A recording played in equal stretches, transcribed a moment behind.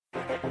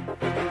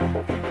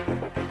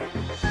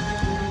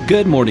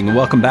Good morning and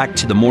welcome back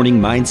to the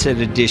Morning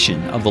Mindset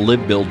edition of the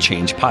Live, Build,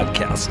 Change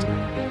podcast.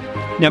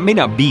 Now, it may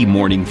not be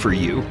morning for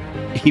you,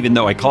 even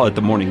though I call it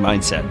the Morning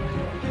Mindset,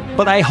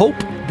 but I hope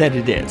that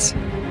it is.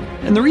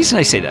 And the reason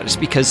I say that is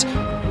because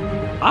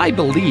I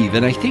believe,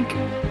 and I think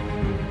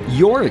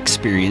your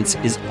experience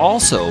is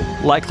also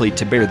likely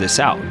to bear this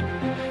out,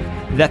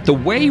 that the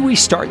way we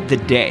start the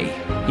day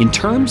in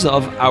terms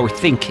of our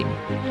thinking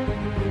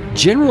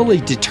generally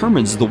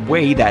determines the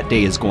way that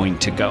day is going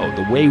to go,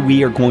 the way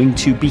we are going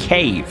to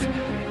behave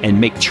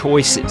and make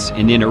choices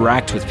and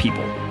interact with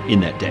people in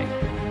that day.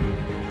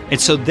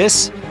 And so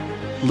this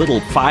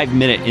little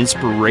 5-minute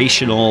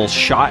inspirational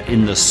shot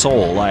in the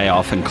soul, I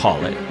often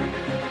call it,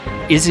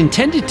 is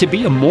intended to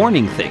be a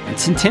morning thing.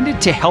 It's intended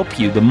to help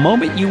you the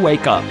moment you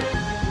wake up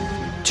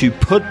to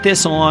put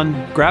this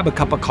on, grab a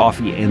cup of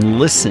coffee, and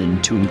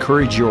listen to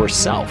encourage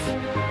yourself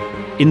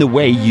in the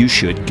way you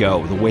should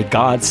go, the way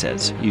God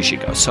says you should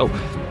go. So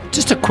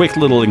just a quick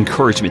little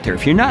encouragement there.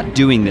 If you're not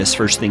doing this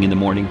first thing in the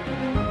morning,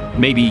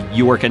 maybe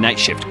you work a night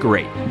shift,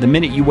 great. The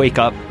minute you wake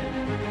up,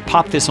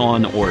 pop this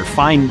on or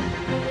find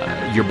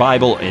your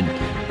Bible and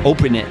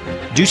open it.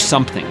 Do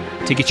something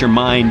to get your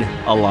mind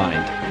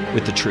aligned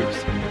with the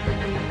truth.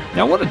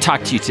 Now, I want to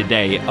talk to you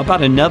today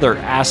about another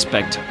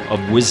aspect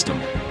of wisdom.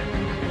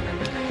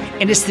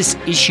 And it's this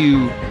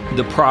issue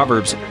the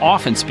Proverbs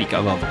often speak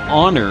of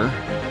honor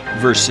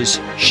versus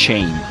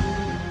shame.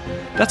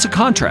 That's a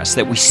contrast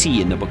that we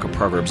see in the book of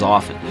Proverbs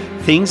often.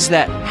 Things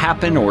that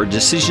happen or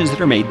decisions that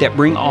are made that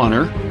bring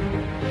honor,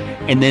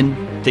 and then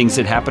things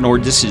that happen or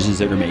decisions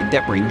that are made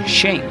that bring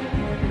shame.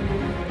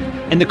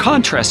 And the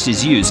contrast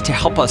is used to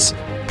help us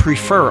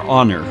prefer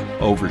honor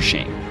over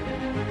shame.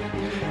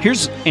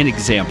 Here's an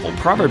example.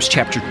 Proverbs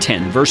chapter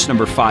 10, verse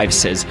number 5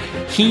 says,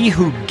 "He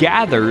who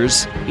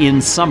gathers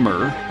in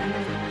summer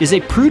is a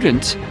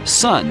prudent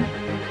son,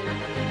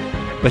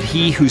 but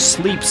he who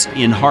sleeps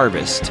in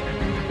harvest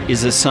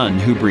is a son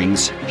who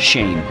brings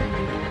shame."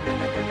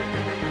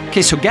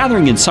 Okay, so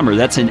gathering in summer,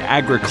 that's an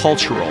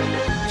agricultural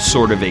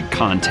sort of a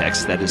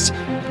context that is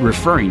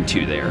referring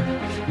to there.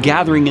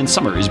 Gathering in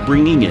summer is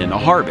bringing in a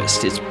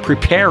harvest. It's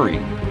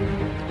preparing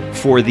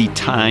for the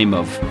time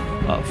of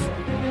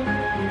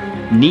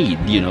need,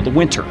 the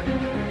winter.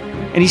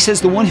 And he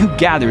says the one who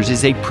gathers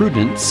is a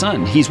prudent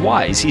son. He's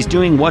wise. He's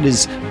doing what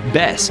is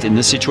best in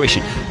the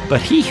situation.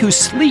 But he who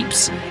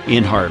sleeps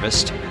in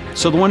harvest,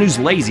 so the one who's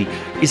lazy,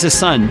 is a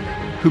son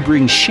who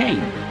brings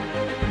shame.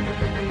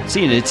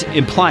 See, and it's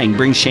implying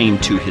brings shame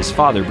to his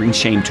father, brings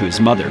shame to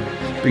his mother,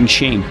 brings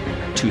shame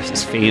to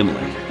his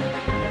family.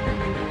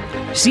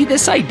 See,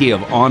 this idea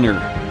of honor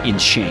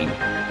and shame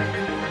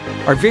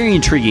are very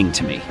intriguing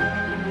to me.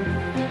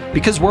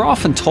 Because we're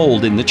often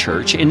told in the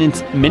church, and in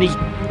many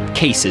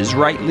cases,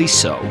 rightly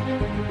so,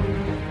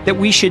 that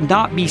we should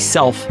not be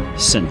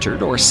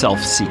self-centered or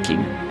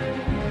self-seeking,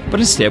 but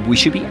instead we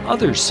should be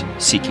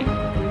others-seeking.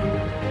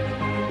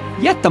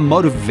 Yet the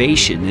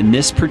motivation in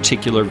this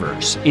particular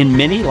verse, in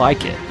many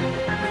like it,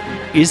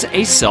 is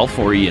a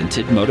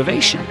self-oriented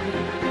motivation.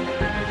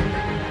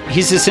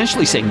 He's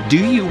essentially saying, do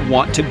you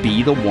want to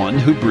be the one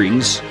who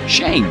brings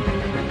shame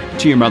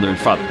to your mother and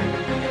father?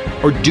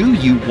 Or do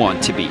you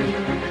want to be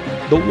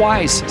the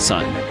wise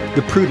son,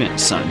 the prudent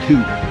son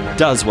who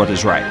does what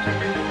is right?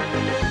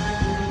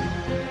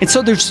 And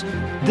so there's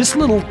this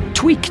little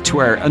tweak to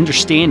our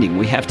understanding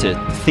we have to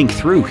think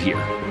through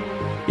here.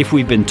 If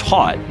we've been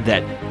taught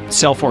that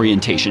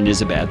self-orientation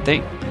is a bad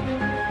thing.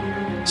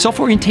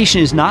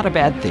 Self-orientation is not a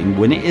bad thing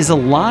when it is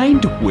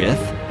aligned with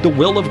the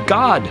will of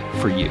God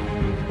for you,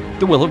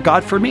 the will of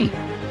God for me.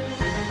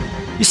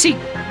 You see,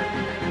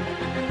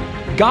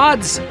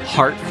 God's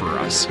heart for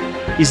us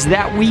is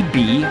that we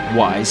be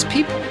wise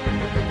people,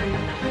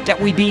 that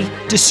we be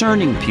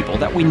discerning people,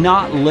 that we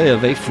not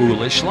live a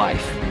foolish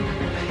life.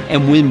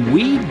 And when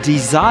we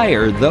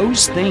desire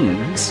those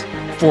things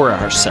for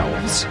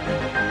ourselves,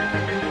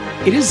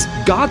 it is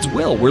God's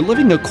will. We're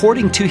living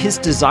according to His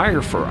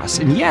desire for us.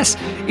 And yes,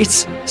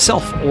 it's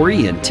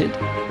self-oriented,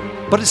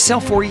 but it's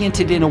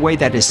self-oriented in a way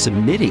that is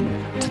submitting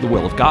to the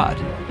will of God.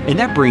 And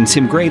that brings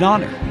Him great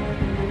honor.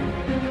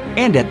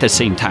 And at the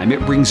same time,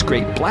 it brings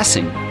great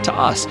blessing to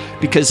us.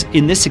 Because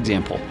in this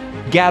example,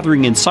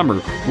 gathering in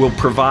summer will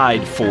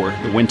provide for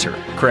the winter,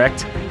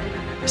 correct?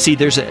 See,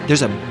 there's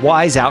a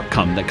wise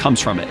outcome that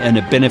comes from it and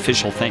a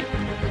beneficial thing.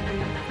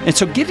 And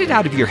so get it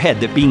out of your head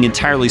that being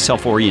entirely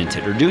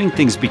self-oriented or doing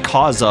things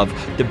because of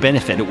the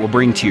benefit it will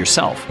bring to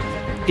yourself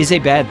is a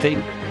bad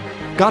thing.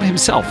 God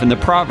Himself in the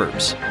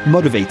Proverbs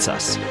motivates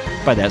us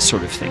by that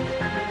sort of thing.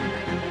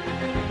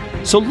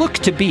 So look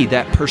to be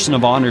that person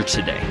of honor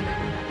today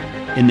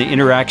in the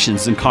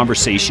interactions and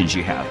conversations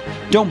you have.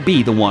 Don't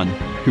be the one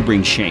who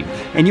brings shame,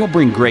 and you'll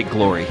bring great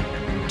glory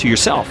to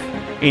yourself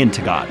and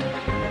to God.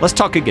 Let's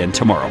talk again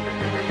tomorrow.